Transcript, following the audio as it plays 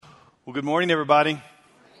Well, good morning, everybody.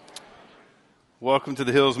 Welcome to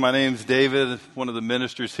the Hills. My name's David, one of the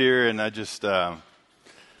ministers here, and I'm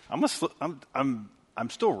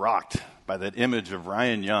still rocked by that image of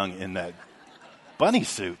Ryan Young in that bunny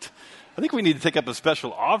suit. I think we need to take up a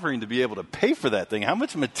special offering to be able to pay for that thing. How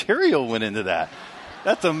much material went into that?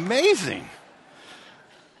 That's amazing.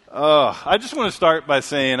 I just want to start by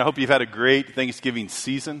saying I hope you've had a great Thanksgiving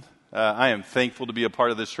season. I am thankful to be a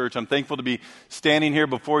part of this church. I'm thankful to be standing here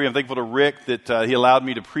before you. I'm thankful to Rick that he allowed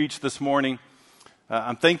me to preach this morning.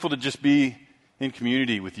 I'm thankful to just be in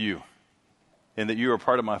community with you and that you are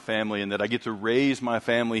part of my family and that I get to raise my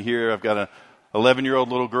family here. I've got an 11-year-old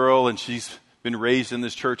little girl, and she's been raised in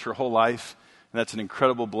this church her whole life, and that's an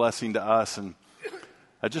incredible blessing to us. And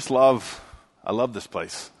I love this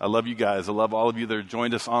place. I love you guys. I love all of you that have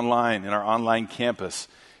joined us online in our online campus.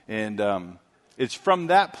 And it's from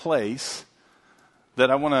that place that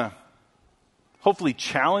I want to hopefully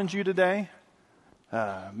challenge you today,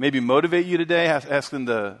 maybe motivate you today, asking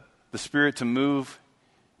the Spirit to move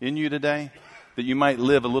in you today, that you might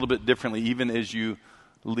live a little bit differently even as you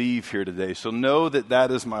leave here today. So know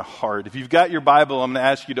that is my heart. If you've got your Bible, I'm going to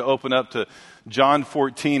ask you to open up to John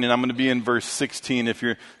 14, and I'm going to be in verse 16. If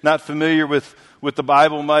you're not familiar with the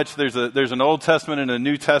Bible much, there's an Old Testament and a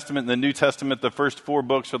New Testament. In the New Testament, the first 4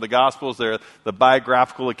 books are the Gospels. They're the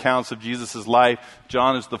biographical accounts of Jesus' life.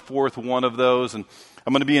 John is the 4th one of those. And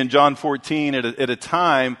I'm going to be in John 14 at a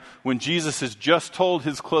time when Jesus has just told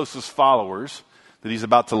his closest followers that he's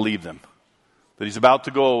about to leave them, that he's about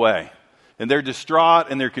to go away. And they're distraught,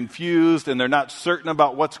 and they're confused, and they're not certain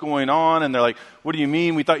about what's going on. And they're like, what do you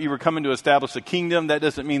mean? We thought you were coming to establish a kingdom. That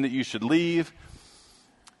doesn't mean that you should leave.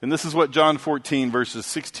 And this is what John 14, verses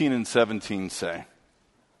 16 and 17 say.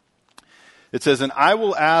 It says, "And I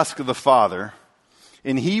will ask the Father,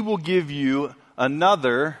 and he will give you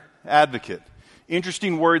another advocate."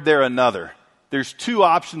 Interesting word there, another. There's 2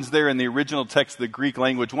 options there in the original text of the Greek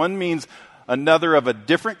language. One means another of a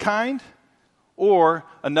different kind, or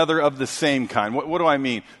another of the same kind. What do I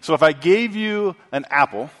mean? So if I gave you an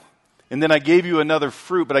apple, and then I gave you another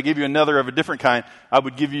fruit, but I gave you another of a different kind, I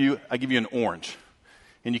give you an orange.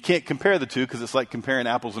 And you can't compare the 2 because it's like comparing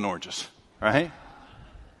apples and oranges, right?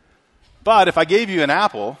 But if I gave you an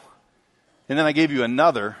apple, and then I gave you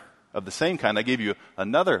another of the same kind, I gave you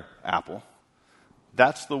another apple,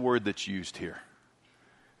 that's the word that's used here.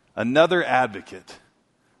 Another advocate.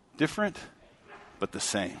 Different, but the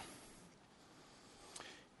same.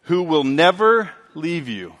 Who will never leave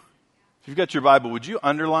you. If you've got your Bible, would you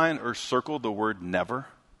underline or circle the word never?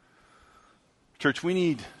 Church, we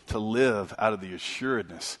need to live out of the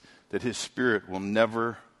assuredness that his Spirit will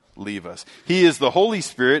never leave us. He is the Holy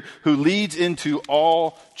Spirit who leads into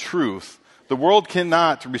all truth. The world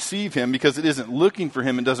cannot receive him because it isn't looking for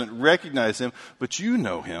him and doesn't recognize him, but you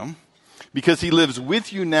know him because he lives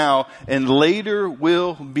with you now and later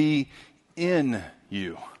will be in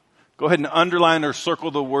you. Go ahead and underline or circle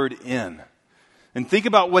the word in. And think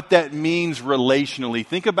about what that means relationally.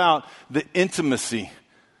 Think about the intimacy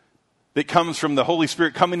that comes from the Holy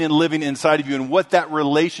Spirit coming and living inside of you and what that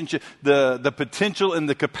relationship, the potential and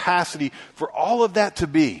the capacity for all of that to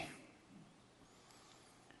be.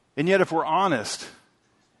 And yet, if we're honest,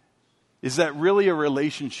 is that really a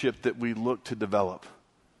relationship that we look to develop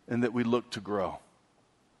and that we look to grow?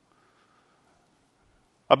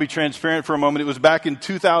 I'll be transparent for a moment. It was back in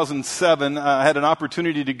 2007. I had an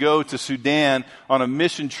opportunity to go to Sudan on a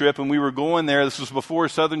mission trip, and we were going there. This was before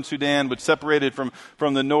southern Sudan, but separated from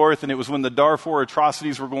the north, and it was when the Darfur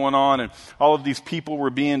atrocities were going on, and all of these people were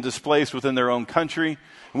being displaced within their own country.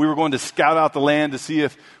 And we were going to scout out the land to see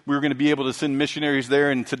if we were going to be able to send missionaries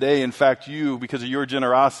there. And today, in fact, because of your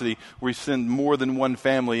generosity, we send more than one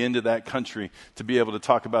family into that country to be able to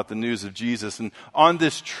talk about the news of Jesus. And on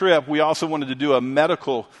this trip, we also wanted to do a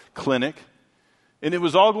medical clinic. And it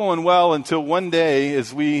was all going well until one day,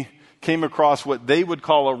 as we came across what they would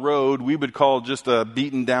call a road, we would call just a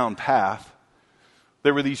beaten down path.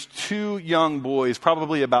 There were these 2 young boys,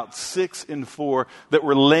 probably about 6 and 4, that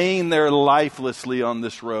were laying there lifelessly on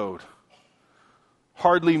this road,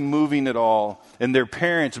 hardly moving at all, and their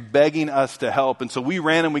parents begging us to help. And so we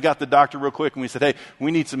ran and we got the doctor real quick, and we said, hey, we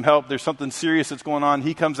need some help. There's something serious that's going on.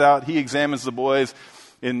 He comes out, he examines the boys,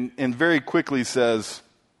 and very quickly says,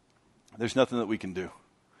 there's nothing that we can do.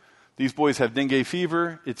 These boys have dengue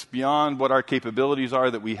fever. It's beyond what our capabilities are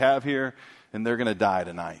that we have here, and they're going to die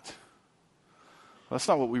tonight. Well, that's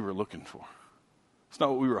not what we were looking for. It's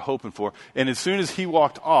not what we were hoping for. And as soon as he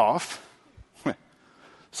walked off,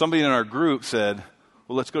 somebody in our group said,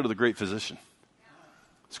 well, let's go to the great physician.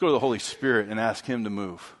 Let's go to the Holy Spirit and ask him to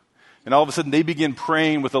move. And all of a sudden they begin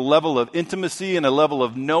praying with a level of intimacy and a level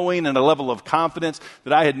of knowing and a level of confidence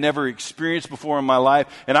that I had never experienced before in my life.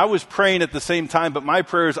 And I was praying at the same time, but my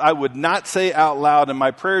prayers I would not say out loud. And my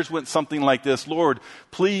prayers went something like this: Lord,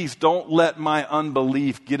 please don't let my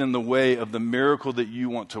unbelief get in the way of the miracle that you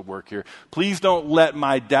want to work here. Please don't let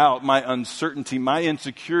my doubt, my uncertainty, my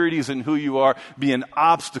insecurities in who you are be an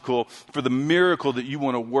obstacle for the miracle that you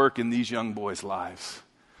want to work in these young boys' lives.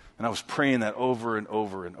 And I was praying that over and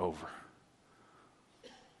over and over.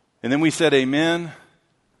 And then we said amen,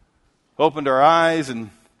 opened our eyes,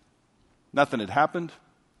 and nothing had happened.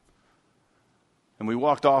 And we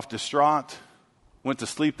walked off distraught, went to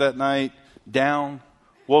sleep that night, down,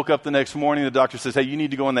 woke up the next morning. The doctor says, hey, you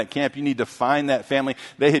need to go in that camp. You need to find that family.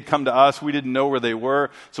 They had come to us. We didn't know where they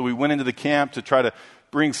were. So we went into the camp to try to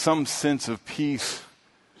bring some sense of peace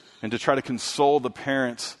and to try to console the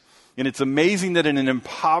parents. And it's amazing that in an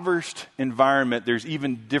impoverished environment, there's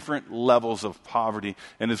even different levels of poverty.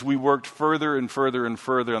 And as we worked further and further and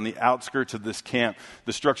further on the outskirts of this camp,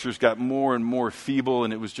 the structures got more and more feeble,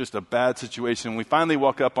 and it was just a bad situation. And we finally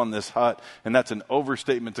walk up on this hut, and that's an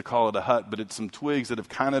overstatement to call it a hut, but it's some twigs that have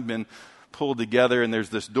kind of been pulled together, and there's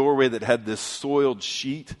this doorway that had this soiled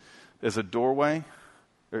sheet as a doorway,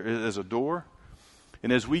 or as a door.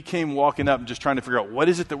 And as we came walking up and just trying to figure out what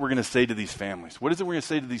is it that we're going to say to these families? What is it we're going to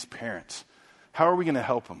say to these parents? How are we going to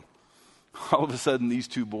help them? All of a sudden, these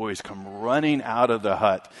two boys come running out of the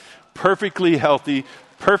hut, perfectly healthy,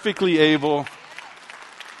 perfectly able,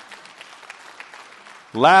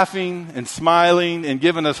 laughing and smiling and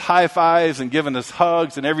giving us high fives and giving us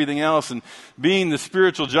hugs and everything else, and being the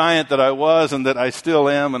spiritual giant that I was and that I still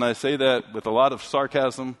am, and I say that with a lot of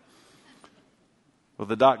sarcasm. Well,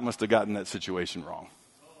 the doc must have gotten that situation wrong.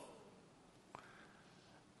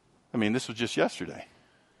 I mean, this was just yesterday.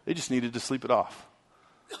 They just needed to sleep it off.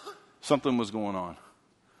 Something was going on.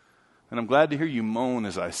 And I'm glad to hear you moan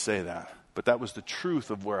as I say that, but that was the truth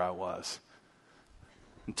of where I was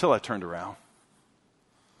until I turned around.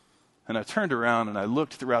 And I turned around and I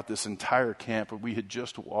looked throughout this entire camp that we had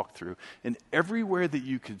just walked through. And everywhere that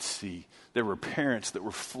you could see, there were parents that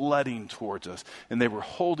were flooding towards us. And they were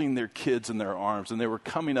holding their kids in their arms. And they were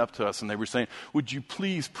coming up to us and they were saying, would you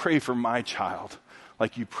please pray for my child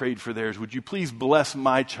like you prayed for theirs? Would you please bless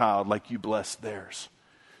my child like you blessed theirs?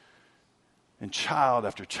 And child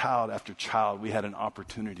after child after child, we had an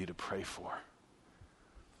opportunity to pray for.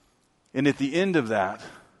 And at the end of that,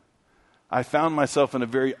 I found myself in a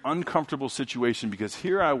very uncomfortable situation, because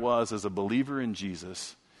here I was as a believer in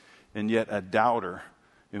Jesus and yet a doubter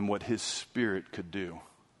in what his Spirit could do.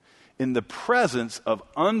 In the presence of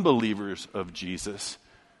unbelievers of Jesus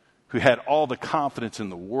who had all the confidence in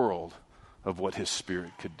the world of what his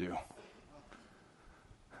Spirit could do.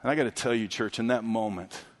 And I got to tell you, church, in that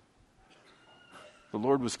moment, the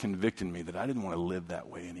Lord was convicting me that I didn't want to live that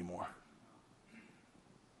way anymore.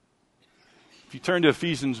 If you turn to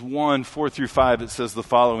Ephesians 1, 4 through 5, it says the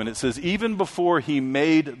following. It says, even before he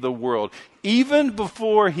made the world,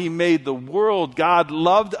 God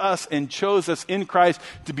loved us and chose us in Christ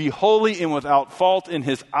to be holy and without fault in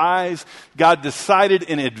his eyes. God decided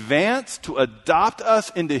in advance to adopt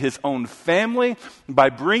us into his own family by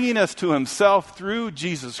bringing us to himself through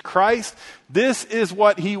Jesus Christ. This is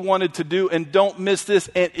what he wanted to do, and don't miss this,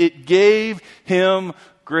 and it gave him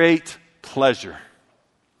great pleasure.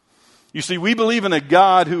 You see, we believe in a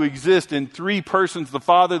God who exists in three persons, the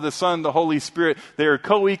Father, the Son, the Holy Spirit. They are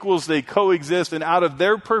co-equals, they coexist, and out of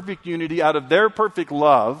their perfect unity, out of their perfect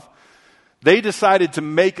love, they decided to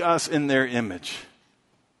make us in their image.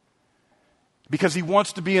 Because he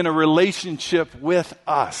wants to be in a relationship with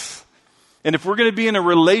us. And if we're going to be in a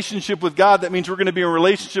relationship with God, that means we're going to be in a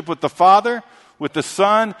relationship with the Father, with the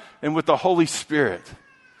Son, and with the Holy Spirit.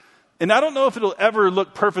 And I don't know if it'll ever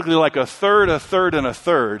look perfectly like a third, and a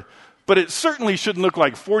third, but it certainly shouldn't look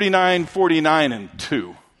like 49, 49, and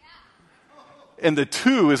 2. And the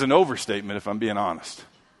 2 is an overstatement, if I'm being honest.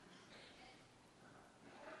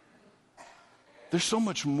 There's so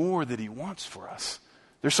much more that he wants for us.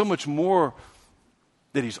 There's so much more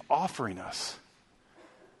that he's offering us.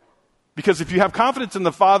 Because if you have confidence in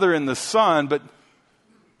the Father and the Son, but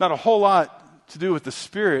not a whole lot to do with the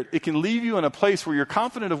Spirit, it can leave you in a place where you're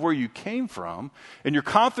confident of where you came from and you're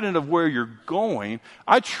confident of where you're going.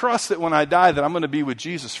 I trust that when I die that I'm going to be with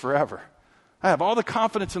Jesus forever. I have all the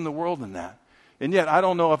confidence in the world in that. And yet I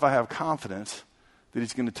don't know if I have confidence that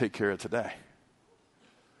he's going to take care of today.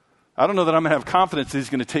 I don't know that I'm going to have confidence that he's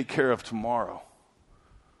going to take care of tomorrow.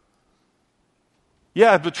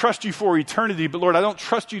 Yeah, but trust you for eternity. But Lord, I don't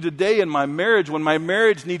trust you today in my marriage when my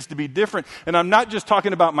marriage needs to be different. And I'm not just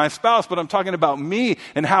talking about my spouse, but I'm talking about me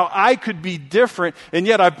and how I could be different. And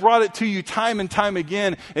yet I brought it to you time and time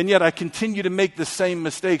again. And yet I continue to make the same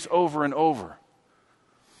mistakes over and over.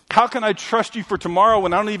 How can I trust you for tomorrow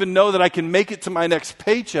when I don't even know that I can make it to my next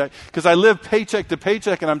paycheck? Because I live paycheck to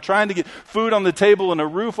paycheck and I'm trying to get food on the table and a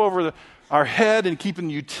roof over our head and keeping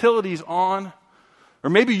utilities on. Or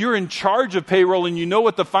maybe you're in charge of payroll and you know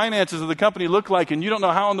what the finances of the company look like and you don't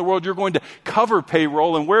know how in the world you're going to cover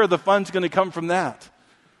payroll and where are the funds going to come from that.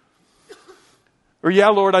 Or yeah,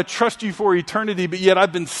 Lord, I trust you for eternity, but yet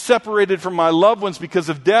I've been separated from my loved ones because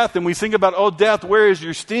of death. And we sing about, oh, death, where is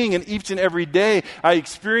your sting? And each and every day I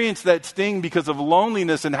experience that sting because of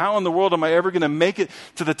loneliness. And how in the world am I ever going to make it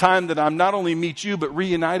to the time that I'm not only meet you, but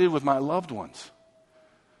reunited with my loved ones?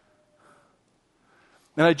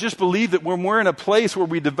 And I just believe that when we're in a place where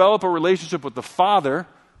we develop a relationship with the Father,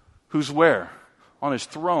 who's where? On his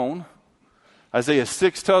throne. Isaiah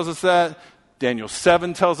 6 tells us that. Daniel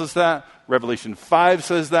 7 tells us that. Revelation 5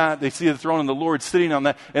 says that. They see the throne and the Lord sitting on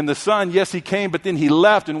that. And the Son, yes, he came, but then he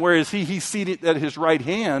left. And where is he? He's seated at his right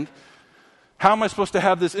hand. How am I supposed to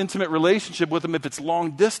have this intimate relationship with him if it's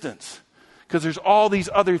long distance? Because there's all these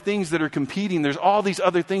other things that are competing. There's all these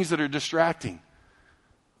other things that are distracting.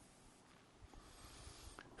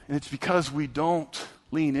 And it's because we don't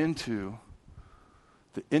lean into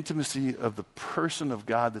the intimacy of the person of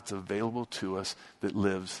God that's available to us that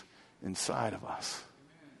lives inside of us.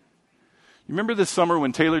 You remember this summer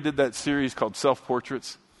when Taylor did that series called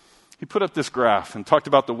Self-Portraits? He put up this graph and talked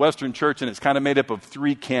about the Western church, and it's kind of made up of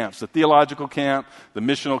three camps: the theological camp, the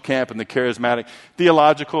missional camp, and the charismatic.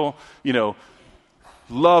 Theological,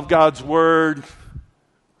 love God's word.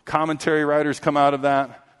 Commentary writers come out of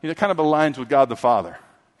that. It kind of aligns with God the Father.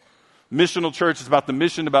 Missional church is about the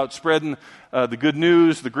mission, about spreading the good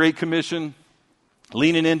news, the Great Commission,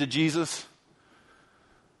 leaning into Jesus.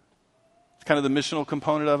 It's kind of the missional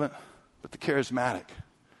component of it. But the charismatic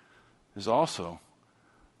is also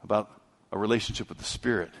about a relationship with the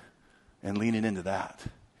Spirit and leaning into that.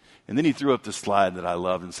 And then he threw up this slide that I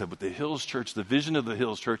love and said, with the Hills Church, the vision of the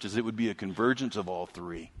Hills Church is it would be a convergence of all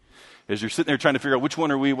three. As you're sitting there trying to figure out which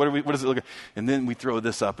one are we, what does it look like? And then we throw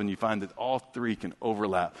this up and you find that all three can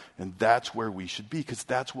overlap. And that's where we should be, because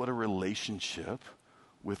that's what a relationship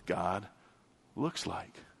with God looks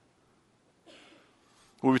like.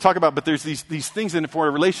 Well, we talk about, but there's these things in for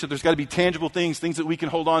a relationship. There's got to be tangible things that we can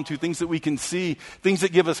hold on to, things that we can see, things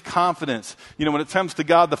that give us confidence. When it comes to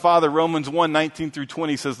God the Father, Romans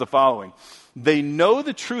 1:19-20 says the following: they know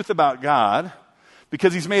the truth about God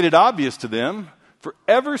because he's made it obvious to them. For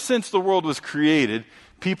ever since the world was created,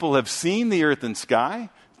 people have seen the earth and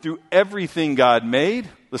sky through everything God made.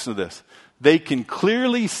 Listen to this. They can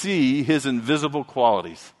clearly see his invisible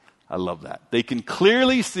qualities. I love that. They can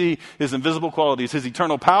clearly see his invisible qualities, his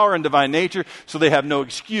eternal power and divine nature, so they have no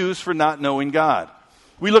excuse for not knowing God.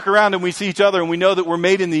 We look around and we see each other and we know that we're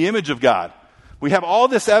made in the image of God. We have all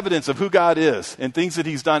this evidence of who God is and things that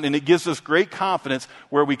he's done, and it gives us great confidence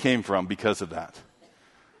where we came from because of that.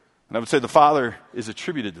 And I would say the Father is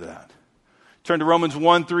attributed to that. Turn to Romans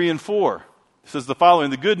 1:3-4. It says the following: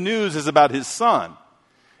 the good news is about his Son.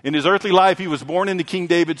 In his earthly life, he was born into King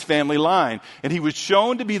David's family line, and he was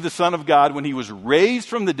shown to be the Son of God when he was raised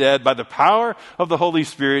from the dead by the power of the Holy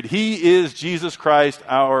Spirit. He is Jesus Christ,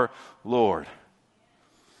 our Lord.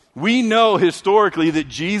 We know historically that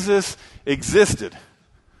Jesus existed.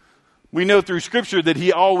 We know through Scripture that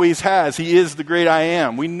he always has. He is the great I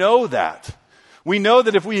am. We know that. We know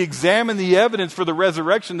that if we examine the evidence for the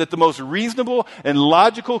resurrection, that the most reasonable and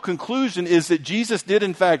logical conclusion is that Jesus did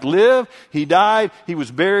in fact live, he died, he was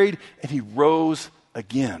buried, and he rose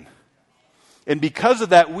again. And because of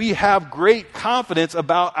that, we have great confidence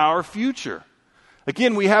about our future.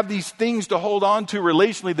 Again, we have these things to hold on to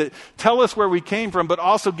relationally that tell us where we came from, but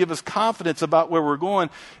also give us confidence about where we're going.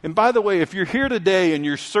 And by the way, if you're here today and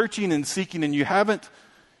you're searching and seeking and you haven't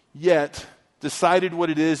yet decided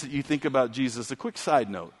what it is that you think about Jesus, a quick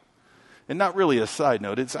side note, and not really a side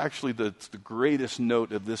note, it's actually the greatest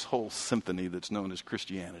note of this whole symphony that's known as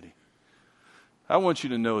Christianity. I want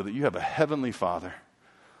you to know that you have a heavenly Father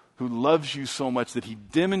who loves you so much that he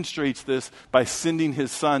demonstrates this by sending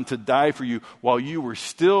his Son to die for you while you were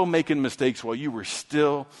still making mistakes, while you were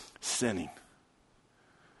still sinning.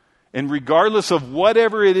 And regardless of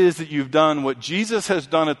whatever it is that you've done, what Jesus has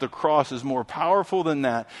done at the cross is more powerful than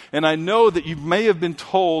that. And I know that you may have been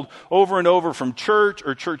told over and over from church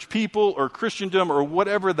or church people or Christendom or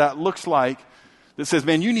whatever that looks like, that says,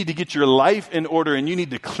 man, you need to get your life in order and you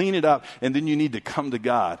need to clean it up and then you need to come to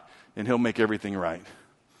God and he'll make everything right.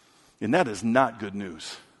 And that is not good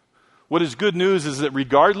news. What is good news is that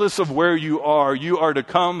regardless of where you are to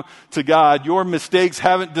come to God. Your mistakes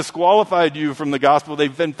haven't disqualified you from the gospel.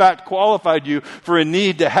 They've in fact qualified you for a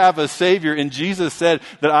need to have a Savior. And Jesus said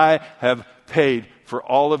that I have paid for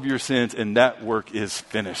all of your sins, and that work is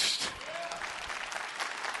finished.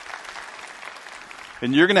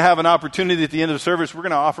 And you're going to have an opportunity at the end of the service. We're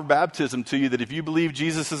going to offer baptism to you, that if you believe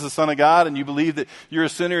Jesus is the Son of God and you believe that you're a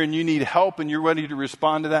sinner and you need help and you're ready to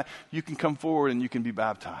respond to that, you can come forward and you can be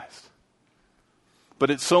baptized. But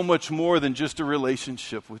it's so much more than just a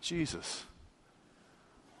relationship with Jesus.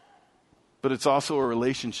 But it's also a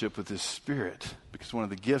relationship with His Spirit, because one of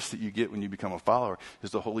the gifts that you get when you become a follower is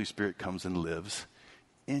the Holy Spirit comes and lives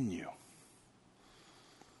in you.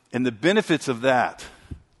 And the benefits of that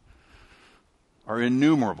are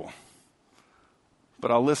innumerable. But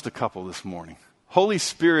I'll list a couple this morning. Holy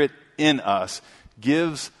Spirit in us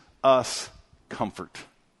gives us comfort.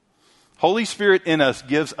 Holy Spirit in us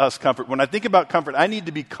gives us comfort. When I think about comfort, I need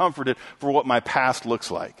to be comforted for what my past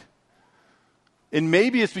looks like. And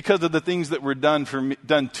maybe it's because of the things that were done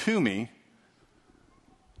to me,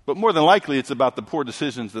 but more than likely it's about the poor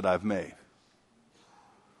decisions that I've made.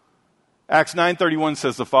 Acts 9:31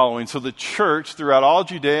 says the following: So the church throughout all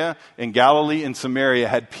Judea and Galilee and Samaria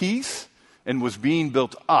had peace and was being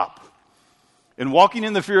built up, and walking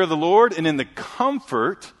in the fear of the Lord and in the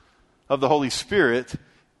comfort of the Holy Spirit,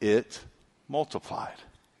 it multiplied.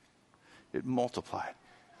 It multiplied.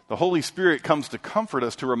 The Holy Spirit comes to comfort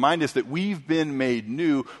us, to remind us that we've been made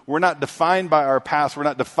new. We're not defined by our past. We're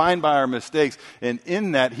not defined by our mistakes. And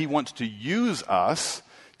in that, He wants to use us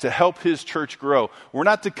to help His church grow. We're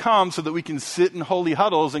not to come so that we can sit in holy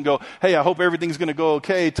huddles and go, hey, I hope everything's going to go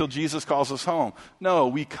okay till Jesus calls us home. No,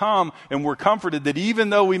 we come and we're comforted that even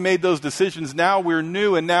though we made those decisions, now we're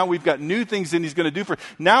new and now we've got new things that He's going to do for us.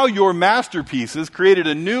 Now your masterpieces created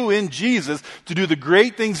anew in Jesus to do the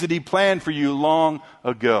great things that He planned for you long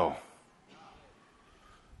ago.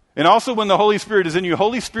 And also when the Holy Spirit is in you,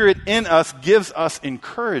 Holy Spirit in us gives us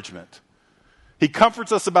encouragement. He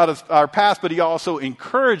comforts us about our past, but He also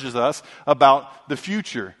encourages us about the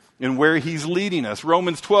future and where He's leading us.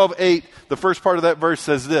 Romans 12:8, the first part of that verse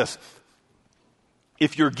says this: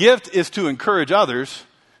 if your gift is to encourage others,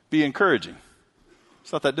 be encouraging.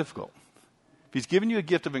 It's not that difficult. If He's given you a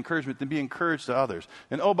gift of encouragement, then be encouraged to others.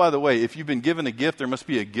 And oh, by the way, if you've been given a gift, there must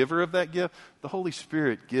be a giver of that gift. The Holy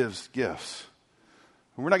Spirit gives gifts.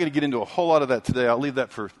 And we're not going to get into a whole lot of that today. I'll leave that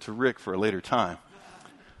to Rick for a later time.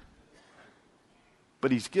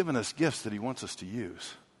 But He's given us gifts that He wants us to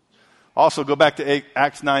use. Also, go back to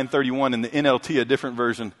Acts 9:31 in the NLT, a different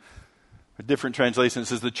version, a different translation. It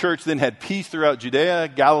says, the church then had peace throughout Judea,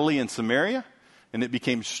 Galilee, and Samaria, and it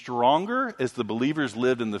became stronger as the believers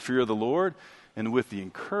lived in the fear of the Lord, and with the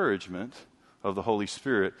encouragement of the Holy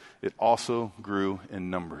Spirit, it also grew in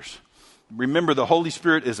numbers. Remember, the Holy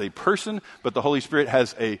Spirit is a person, but the Holy Spirit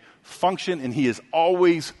has a function, and He is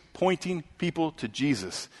always pointing people to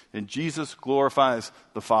Jesus. And Jesus glorifies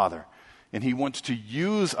the Father. And He wants to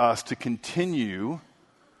use us to continue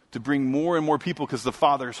to bring more and more people, because the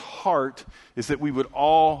Father's heart is that we would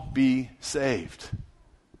all be saved.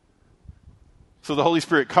 So the Holy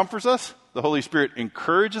Spirit comforts us. The Holy Spirit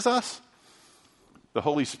encourages us. The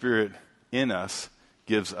Holy Spirit in us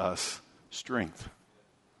gives us strength.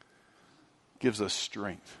 Gives us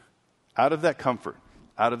strength. Out of that comfort,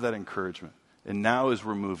 out of that encouragement. And now as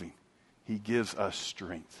we're moving, He gives us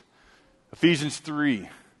strength. Ephesians 3,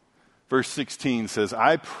 verse 16 says,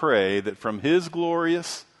 I pray that from His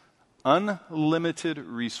glorious, unlimited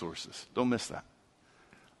resources, don't miss that,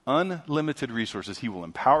 unlimited resources, He will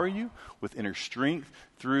empower you with inner strength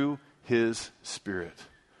through His Spirit.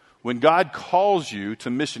 When God calls you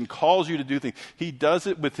to mission, calls you to do things, He does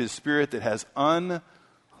it with His Spirit that has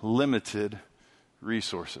unlimited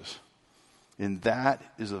resources. And that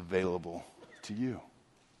is available to you.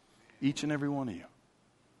 Each and every one of you.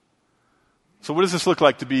 So what does this look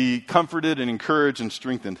like to be comforted and encouraged and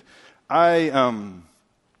strengthened? I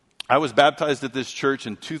was baptized at this church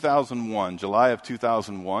in 2001, July of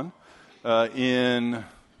 2001. In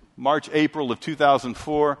March, April of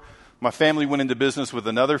 2004, my family went into business with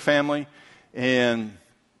another family. And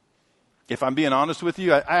if I'm being honest with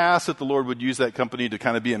you, I asked that the Lord would use that company to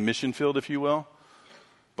kind of be a mission field, if you will.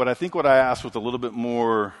 But I think what I asked with a little bit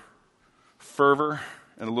more fervor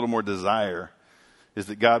and a little more desire is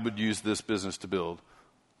that God would use this business to build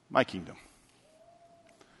my kingdom.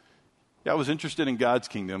 Yeah, I was interested in God's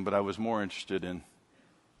kingdom, but I was more interested in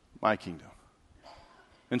my kingdom.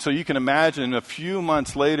 And so you can imagine a few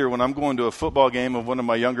months later when I'm going to a football game of one of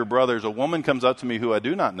my younger brothers, a woman comes up to me who I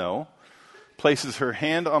do not know, places her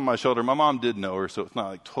hand on my shoulder. My mom did know her, so it's not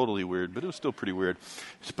like totally weird, but it was still pretty weird.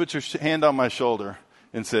 She puts her hand on my shoulder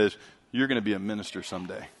and says, "You're going to be a minister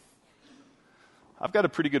someday." I've got a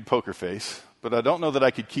pretty good poker face, but I don't know that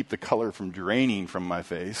I could keep the color from draining from my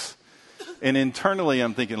face. And internally,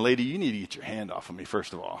 I'm thinking, lady, you need to get your hand off of me,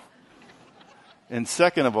 first of all. And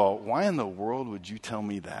second of all, why in the world would you tell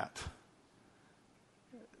me that?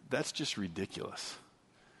 That's just ridiculous.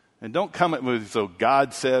 And don't come at me with, so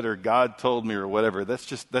God said or God told me or whatever.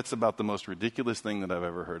 That's about the most ridiculous thing that I've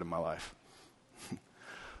ever heard in my life.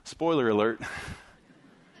 Spoiler alert.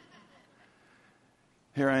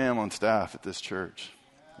 Here I am on staff at this church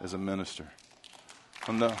as a minister.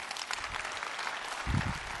 On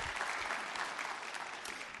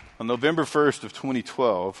November 1st of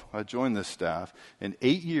 2012, I joined this staff, and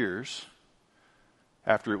 8 years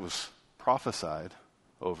after it was prophesied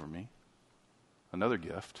over me, another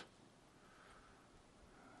gift,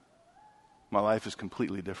 my life is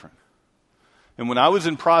completely different. And when I was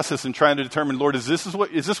in process and trying to determine, Lord, is this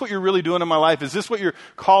what you're really doing in my life? Is this what you're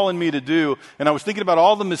calling me to do? And I was thinking about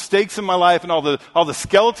all the mistakes in my life and all the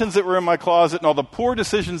skeletons that were in my closet and all the poor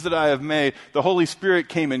decisions that I have made. The Holy Spirit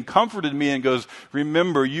came and comforted me and goes,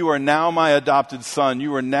 remember, you are now my adopted son.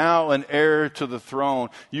 You are now an heir to the throne.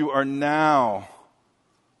 You are now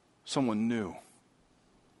someone new.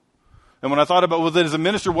 And when I thought about, well, then as a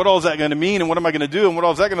minister, what all is that going to mean? And what am I going to do? And what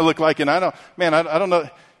all is that going to look like? And I don't know.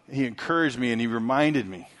 He encouraged me and he reminded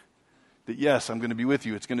me that, yes, I'm going to be with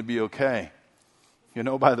you. It's going to be okay. You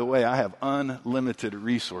know, by the way, I have unlimited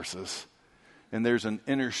resources. And there's an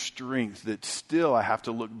inner strength that still I have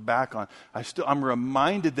to look back on. I'm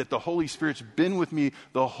reminded that the Holy Spirit's been with me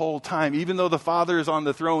the whole time. Even though the Father is on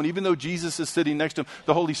the throne, even though Jesus is sitting next to him,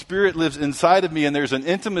 the Holy Spirit lives inside of me, and there's an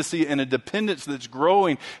intimacy and a dependence that's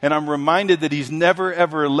growing. And I'm reminded that he's never,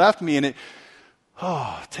 ever left me. And it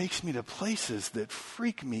takes me to places that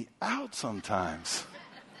freak me out sometimes.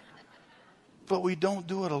 But we don't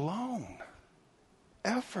do it alone.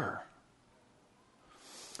 Ever.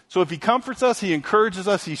 So if he comforts us, he encourages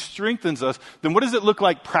us, he strengthens us, then what does it look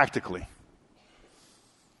like practically?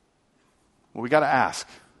 Well, we got to ask.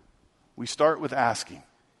 We start with asking.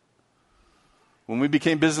 When we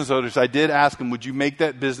became business owners, I did ask him, would you make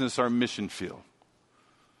that business our mission field?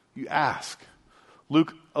 You ask.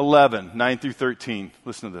 Luke 11, 9 through 13.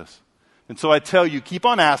 Listen to this. And so I tell you, keep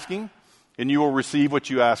on asking, and you will receive what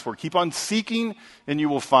you ask for. Keep on seeking, and you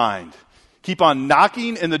will find. Keep on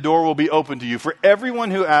knocking, and the door will be open to you. For everyone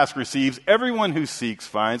who asks receives, everyone who seeks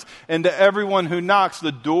finds, and to everyone who knocks,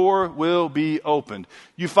 the door will be opened.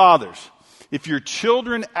 You fathers, if your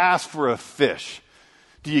children ask for a fish,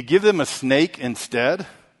 do you give them a snake instead?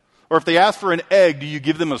 Or if they ask for an egg, do you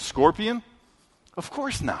give them a scorpion? Of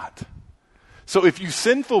course not. So if you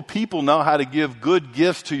sinful people know how to give good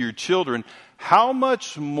gifts to your children, how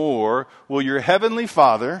much more will your heavenly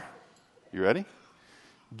Father, you ready?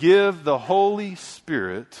 Give the Holy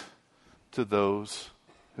Spirit to those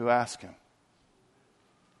who ask him.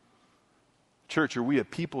 Church, are we a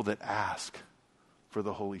people that ask for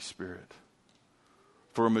the Holy Spirit?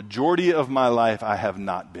 For a majority of my life, I have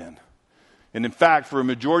not been. And in fact, for a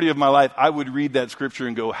majority of my life, I would read that scripture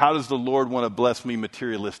and go, how does the Lord want to bless me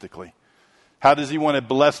materialistically? How does he want to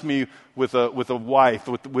bless me with a wife,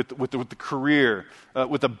 with the career,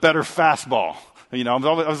 with a better fastball? You know,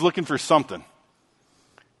 I was looking for something.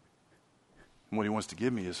 And what he wants to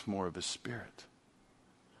give me is more of his Spirit.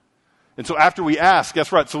 And so after we ask,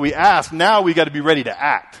 guess what? So we ask, now we got to be ready to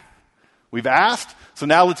act. We've asked, so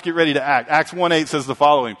now let's get ready to act. Acts 1:8 says the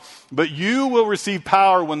following, but you will receive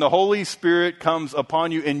power when the Holy Spirit comes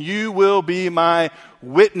upon you, and you will be my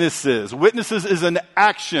witnesses. Witnesses is an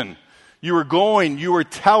action. You are going, you are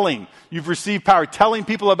telling, you've received power, telling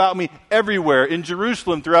people about me everywhere, in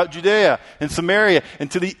Jerusalem, throughout Judea, and Samaria, and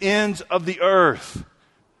to the ends of the earth.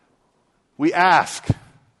 We ask,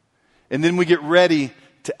 and then we get ready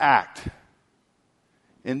to act.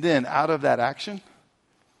 And then out of that action,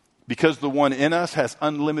 because the one in us has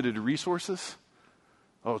unlimited resources,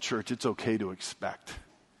 oh church, it's okay to expect.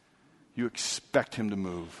 You expect him to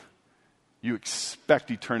move. You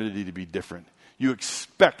expect eternity to be different. You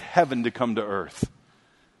expect heaven to come to earth.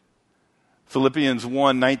 Philippians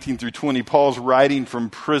 1, 19 through 20, Paul's writing from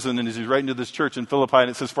prison, and as he's writing to this church in Philippi, and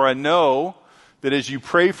it says, for I know that as you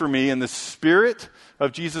pray for me and the Spirit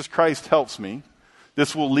of Jesus Christ helps me,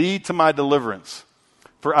 this will lead to my deliverance.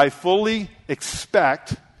 For I fully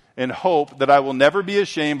expect and hope that I will never be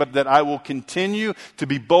ashamed, but that I will continue to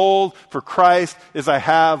be bold for Christ as I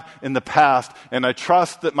have in the past. And I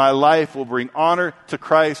trust that my life will bring honor to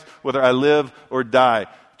Christ whether I live or die.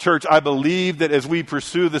 Church, I believe that as we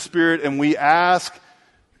pursue the Spirit and we ask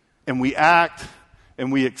and we act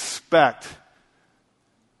and we expect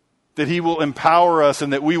that he will empower us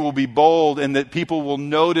and that we will be bold and that people will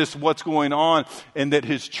notice what's going on and that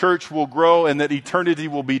his church will grow and that eternity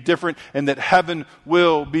will be different and that heaven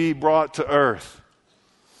will be brought to earth.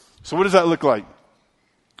 So what does that look like?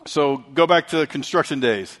 So go back to construction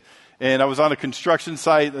days. And I was on a construction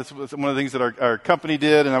site. That's one of the things that our company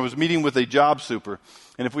did. And I was meeting with a job super.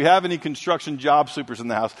 And if we have any construction job supers in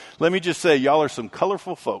the house, let me just say, y'all are some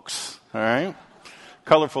colorful folks. All right?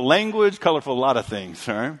 Colorful language, colorful a lot of things.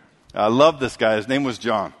 All right? I love this guy. His name was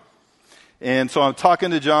John. And so I'm talking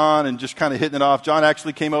to John and just kind of hitting it off. John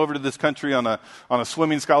actually came over to this country on a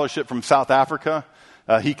swimming scholarship from South Africa.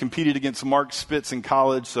 He competed against Mark Spitz in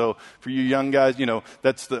college. So for you young guys, you know,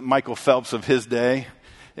 that's the Michael Phelps of his day.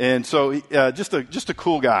 And so just a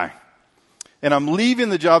cool guy. And I'm leaving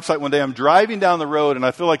the job site one day. I'm driving down the road, and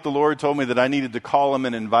I feel like the Lord told me that I needed to call him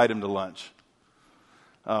and invite him to lunch.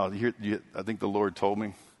 I think the Lord told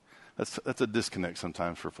me. That's a disconnect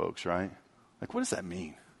sometimes for folks, right? Like, what does that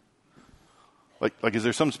mean? Like, is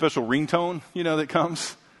there some special ringtone, you know, that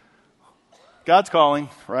comes? God's calling,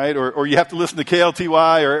 right? Or you have to listen to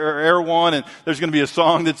KLTY or Air One, and there's going to be a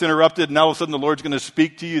song that's interrupted, and all of a sudden the Lord's going to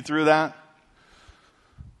speak to you through that.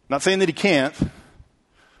 Not saying that he can't.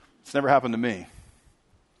 It's never happened to me.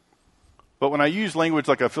 But when I use language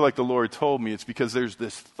like I feel like the Lord told me, it's because there's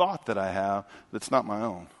this thought that I have that's not my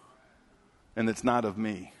own, and that's not of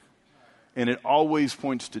me. And it always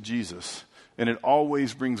points to Jesus. And it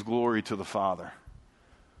always brings glory to the Father.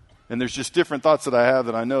 And there's just different thoughts that I have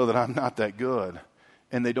that I know that I'm not that good.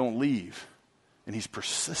 And they don't leave. And he's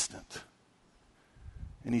persistent.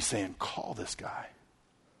 And he's saying, call this guy.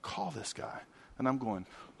 Call this guy. And I'm going,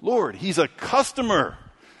 Lord, he's a customer.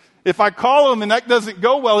 If I call him and that doesn't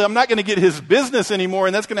go well, I'm not going to get his business anymore.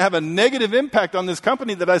 And that's going to have a negative impact on this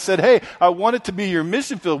company that I said, hey, I want it to be your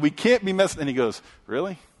mission field. We can't be messing. And he goes,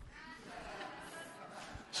 really?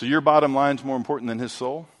 So your bottom line's more important than his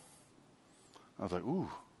soul? I was like, ooh,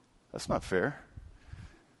 that's not fair.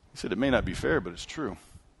 He said, it may not be fair, but it's true.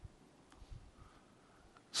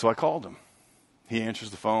 So I called him. He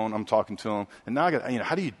answers the phone. I'm talking to him. And now I got,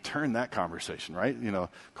 how do you turn that conversation, right?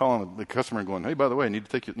 Calling the customer and going, hey, by the way, I need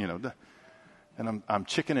to take you, and I'm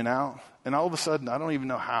chickening out. And all of a sudden, I don't even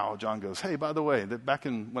know how, John goes, hey, by the way, back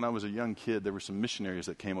when I was a young kid, there were some missionaries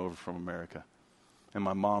that came over from America. And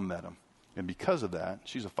my mom met them. And because of that,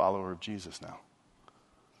 she's a follower of Jesus now.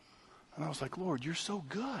 And I was like, Lord, you're so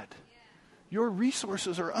good. Your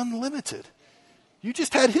resources are unlimited. You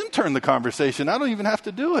just had him turn the conversation. I don't even have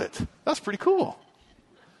to do it. That's pretty cool.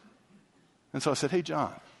 And so I said, hey,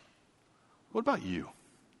 John, what about you?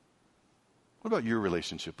 What about your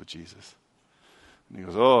relationship with Jesus? And he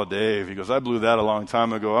goes, oh, Dave. He goes, I blew that a long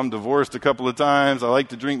time ago. I'm divorced a couple of times. I like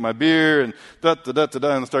to drink my beer and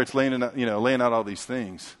da-da-da-da-da, and starts laying out all these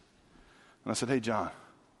things. And I said, hey, John,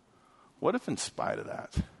 what if in spite of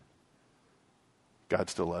that, God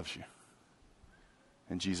still loves you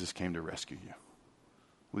and Jesus came to rescue you?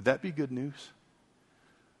 Would that be good news?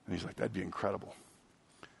 And he's like, that'd be incredible.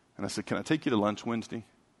 And I said, can I take you to lunch Wednesday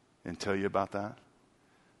and tell you about that?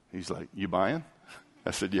 He's like, you buying? I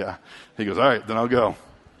said, yeah. He goes, all right, then I'll go.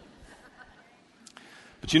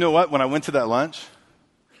 But you know what? When I went to that lunch,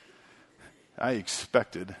 I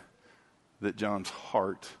expected that John's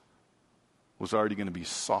heart was already going to be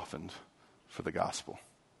softened for the gospel.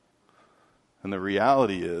 And the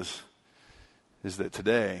reality is that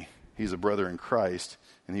today he's a brother in Christ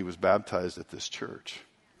and he was baptized at this church.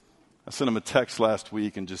 I sent him a text last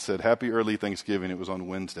week and just said, happy early Thanksgiving. It was on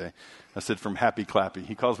Wednesday. I said, from Happy Clappy.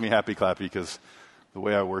 He calls me Happy Clappy because the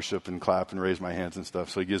way I worship and clap and raise my hands and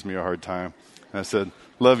stuff, so he gives me a hard time. And I said,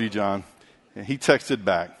 love you, John. And he texted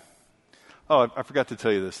back. Oh, I forgot to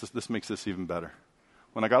tell you this. This makes this even better.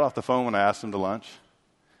 When I got off the phone, when I asked him to lunch,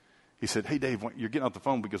 he said, hey, Dave, you're getting off the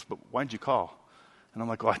phone because, but why'd you call? And I'm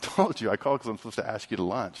like, well, I told you. I called because I'm supposed to ask you to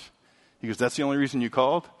lunch. He goes, that's the only reason you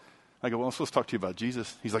called? I go, well, I'm supposed to talk to you about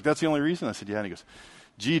Jesus. He's like, that's the only reason? I said, yeah. And he goes,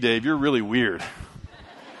 gee, Dave, you're really weird.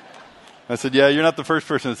 I said, yeah, you're not the first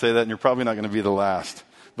person to say that, and you're probably not going to be the last.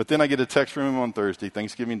 But then I get a text from him on Thursday,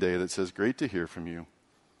 Thanksgiving Day, that says, great to hear from you.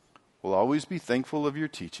 We'll always be thankful of your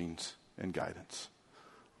teachings and guidance.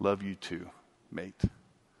 Love you too, mate.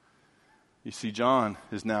 You see, John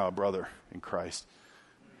is now a brother in Christ,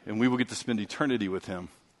 and we will get to spend eternity with him.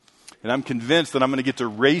 And I'm convinced that I'm going to get to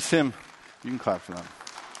race him. You can clap for them.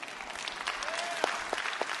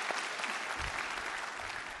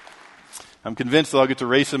 I'm convinced that I'll get to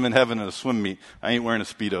race him in heaven in a swim meet. I ain't wearing a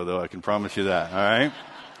Speedo, though. I can promise you that, all right?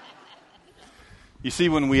 You see,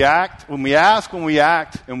 when we act,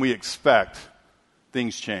 and we expect,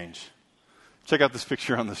 things change. Check out this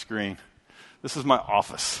picture on the screen. This is my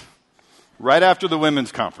office, right after the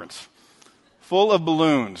women's conference, full of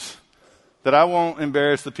balloons that I won't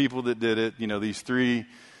embarrass the people that did it. You know, these 3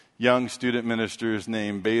 young student ministers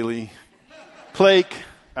named Bailey Plake,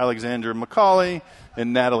 Alexandra McCauley,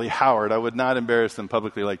 and Natalie Howard. I would not embarrass them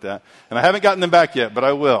publicly like that. And I haven't gotten them back yet, but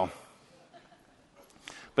I will.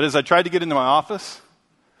 But as I tried to get into my office,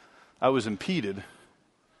 I was impeded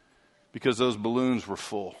because those balloons were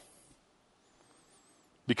full.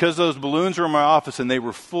 Because those balloons were in my office and they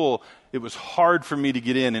were full, it was hard for me to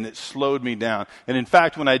get in, and it slowed me down. And in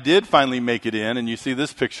fact, when I did finally make it in, and you see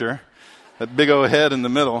this picture, that big old head in the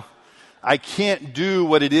middle, I can't do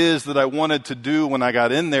what it is that I wanted to do when I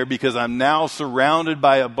got in there because I'm now surrounded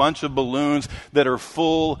by a bunch of balloons that are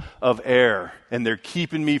full of air. And they're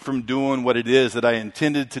keeping me from doing what it is that I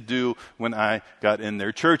intended to do when I got in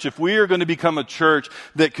there. Church, if we are going to become a church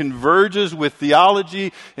that converges with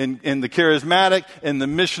theology and the charismatic and the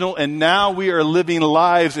missional, and now we are living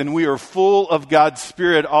lives and we are full of God's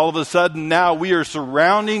Spirit, all of a sudden now we are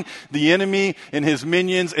surrounding the enemy and his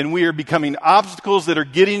minions, and we are becoming obstacles that are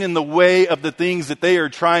getting in the way of the things that they are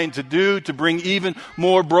trying to do to bring even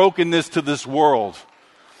more brokenness to this world.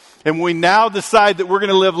 And we now decide that we're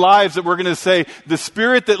going to live lives that we're going to say, the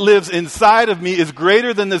Spirit that lives inside of me is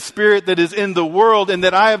greater than the spirit that is in the world, and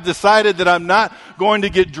that I have decided that I'm not going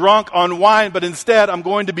to get drunk on wine, but instead I'm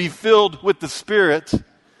going to be filled with the Spirit.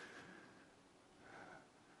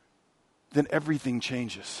 Then everything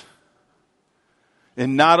changes.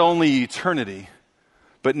 And not only eternity,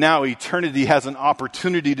 but now eternity has an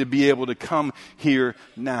opportunity to be able to come here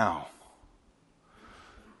now.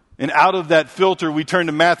 And out of that filter, we turn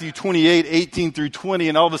to Matthew 28, 18 through 20,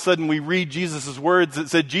 and all of a sudden we read Jesus' words that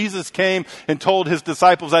said, Jesus came and told his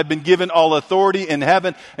disciples, I've been given all authority in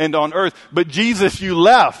heaven and on earth. But Jesus, you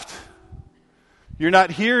left. You're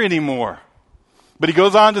not here anymore. But he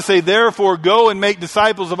goes on to say, therefore, go and make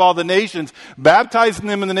disciples of all the nations, baptizing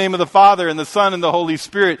them in the name of the Father and the Son and the Holy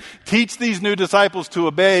Spirit. Teach these new disciples to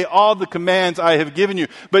obey all the commands I have given you.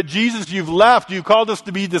 But Jesus, you've left. You called us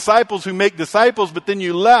to be disciples who make disciples, but then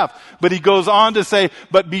you left. But he goes on to say,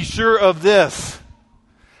 but be sure of this.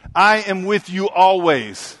 I am with you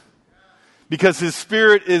always. Because his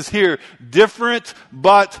Spirit is here. Different,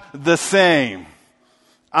 but the same.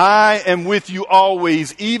 I am with you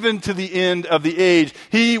always, even to the end of the age.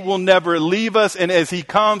 He will never leave us, and as he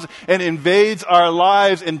comes and invades our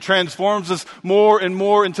lives and transforms us more and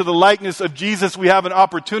more into the likeness of Jesus, we have an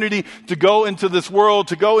opportunity to go into this world,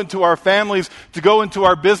 to go into our families, to go into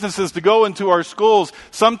our businesses, to go into our schools.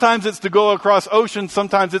 Sometimes it's to go across oceans,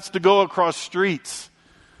 sometimes it's to go across streets.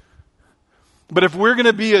 But if we're going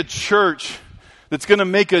to be a church that's going to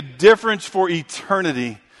make a difference for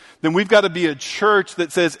eternity, then we've got to be a church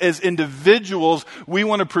that says, as individuals, we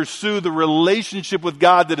want to pursue the relationship with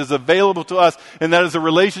God that is available to us. And that is a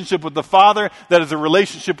relationship with the Father, that is a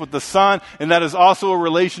relationship with the Son, and that is also a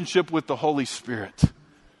relationship with the Holy Spirit.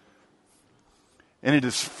 And it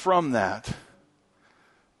is from that,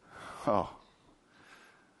 that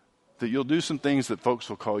you'll do some things that folks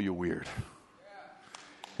will call you weird.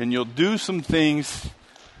 And you'll do some things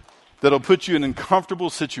that'll put you in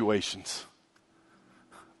uncomfortable situations.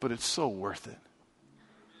 But it's so worth it.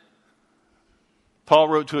 Paul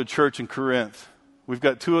wrote to a church in Corinth. We've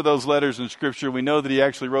got 2 of those letters in Scripture. We know that he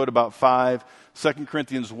actually wrote about 5. 2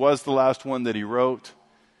 Corinthians was the last one that he wrote.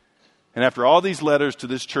 And after all these letters to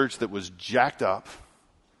this church that was jacked up,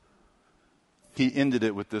 he ended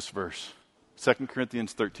it with this verse. 2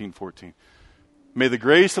 Corinthians 13:14. May the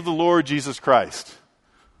grace of the Lord Jesus Christ,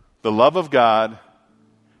 the love of God,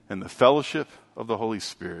 and the fellowship of the Holy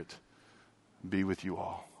Spirit be with you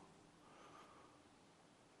all.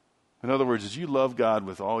 In other words, as you love God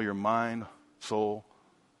with all your mind, soul,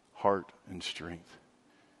 heart, and strength,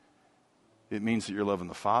 it means that you're loving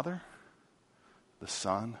the Father, the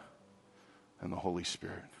Son, and the Holy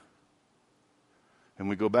Spirit. And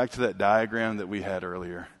we go back to that diagram that we had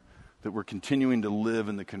earlier, that we're continuing to live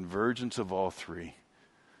in the convergence of all 3,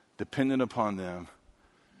 dependent upon them.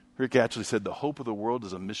 Rick actually said the hope of the world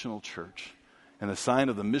is a missional church. And the sign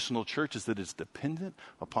of the missional church is that it's dependent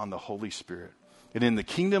upon the Holy Spirit. And in the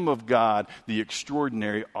kingdom of God, the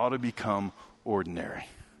extraordinary ought to become ordinary.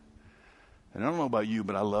 And I don't know about you,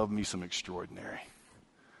 but I love me some extraordinary.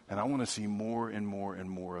 And I want to see more and more and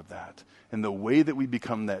more of that. And the way that we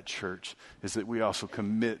become that church is that we also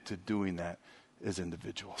commit to doing that as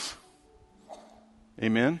individuals.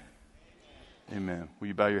 Amen? Amen. Will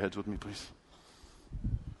you bow your heads with me, please?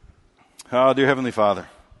 Oh, dear Heavenly Father.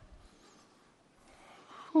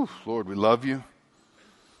 Whew, Lord, we love you.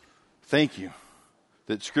 Thank you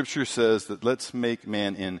that Scripture says that let's make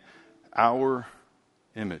man in our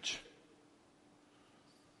image.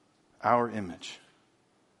 Our image.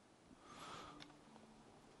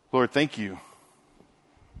 Lord, thank you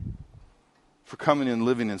for coming and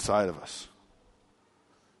living inside of us.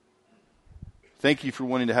 Thank you for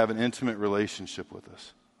wanting to have an intimate relationship with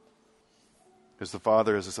us. As the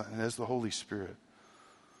Father, as the Son, and as the Holy Spirit.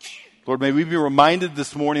 Lord, may we be reminded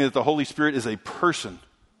this morning that the Holy Spirit is a person,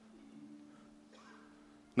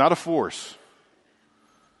 not a force.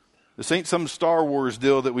 This ain't some Star Wars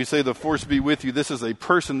deal that we say the force be with you. This is a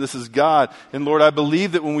person. This is God. And Lord, I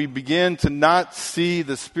believe that when we begin to not see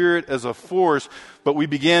the Spirit as a force, but we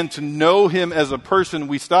begin to know Him as a person,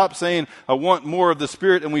 we stop saying, I want more of the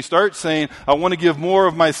Spirit, and we start saying, I want to give more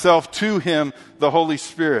of myself to Him, the Holy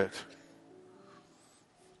Spirit.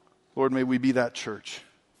 Lord, may we be that church.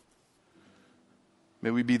 May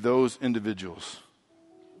we be those individuals.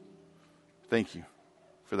 Thank you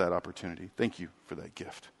for that opportunity. Thank you for that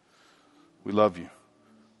gift. We love you.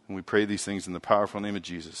 And we pray these things in the powerful name of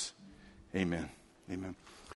Jesus. Amen. Amen.